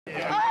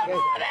An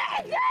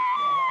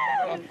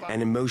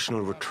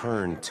emotional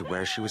return to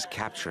where she was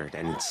captured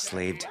and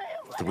enslaved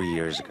 3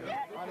 years ago.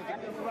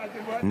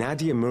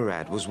 Nadia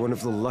Murad was one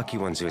of the lucky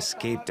ones who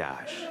escaped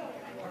Daesh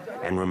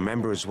and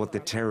remembers what the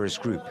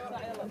terrorist group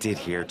did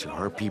here to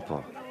her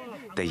people,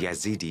 the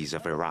Yazidis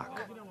of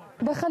Iraq.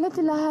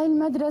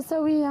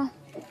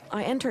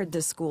 I entered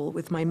this school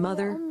with my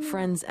mother,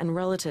 friends, and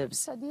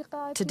relatives.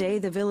 Today,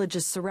 the village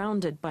is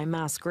surrounded by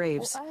mass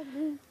graves.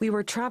 We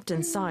were trapped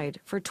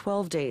inside for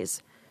 12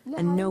 days,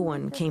 and no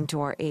one came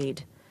to our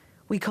aid.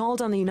 We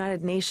called on the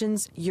United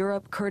Nations,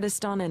 Europe,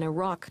 Kurdistan, and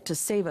Iraq to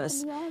save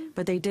us,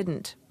 but they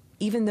didn't,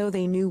 even though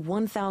they knew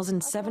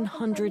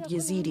 1,700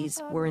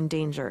 Yazidis were in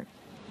danger.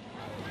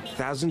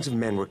 Thousands of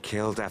men were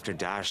killed after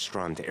Daesh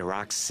stormed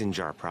Iraq's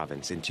Sinjar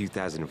province in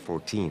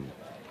 2014.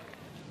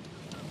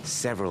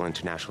 Several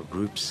international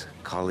groups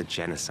call it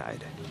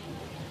genocide.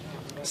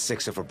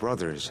 6 of her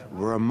brothers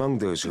were among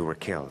those who were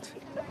killed.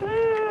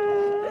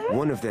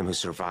 One of them who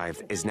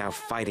survived is now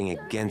fighting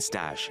against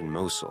Daesh in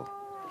Mosul.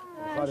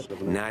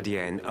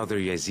 Nadia and other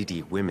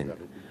Yazidi women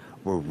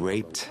were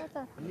raped,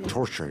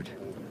 tortured,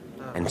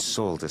 and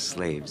sold as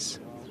slaves.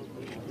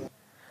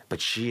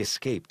 But she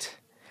escaped,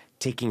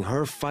 taking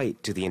her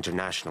fight to the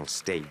international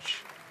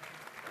stage.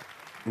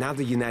 Now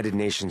the United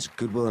Nations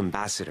Goodwill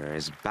Ambassador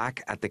is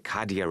back at the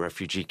Qadiyah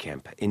refugee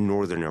camp in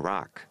northern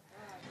Iraq,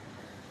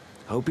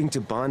 hoping to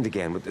bond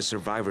again with the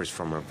survivors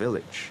from her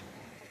village.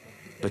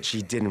 But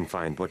she didn't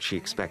find what she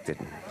expected.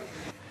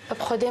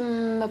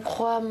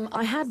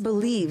 I had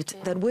believed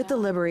that with the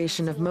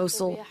liberation of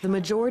Mosul, the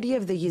majority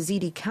of the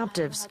Yazidi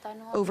captives,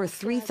 over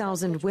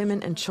 3,000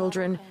 women and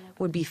children,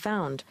 would be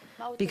found,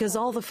 because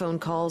all the phone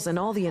calls and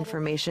all the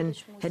information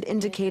had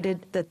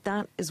indicated that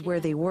that is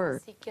where they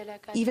were.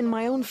 Even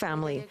my own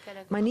family,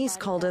 my niece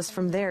called us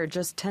from there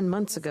just 10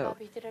 months ago,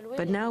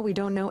 but now we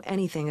don't know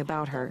anything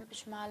about her.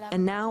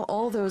 And now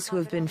all those who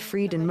have been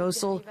freed in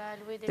Mosul,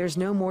 there's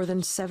no more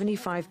than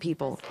 75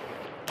 people.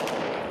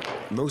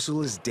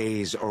 Mosul is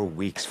days or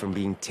weeks from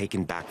being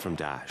taken back from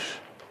Daesh.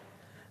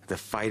 The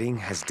fighting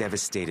has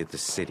devastated the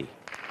city.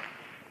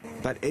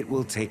 But it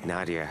will take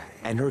Nadia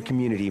and her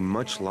community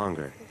much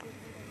longer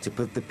to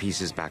put the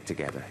pieces back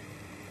together.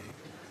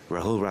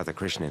 Rahul,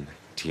 Radhakrishnan,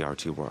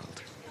 TR2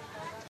 World.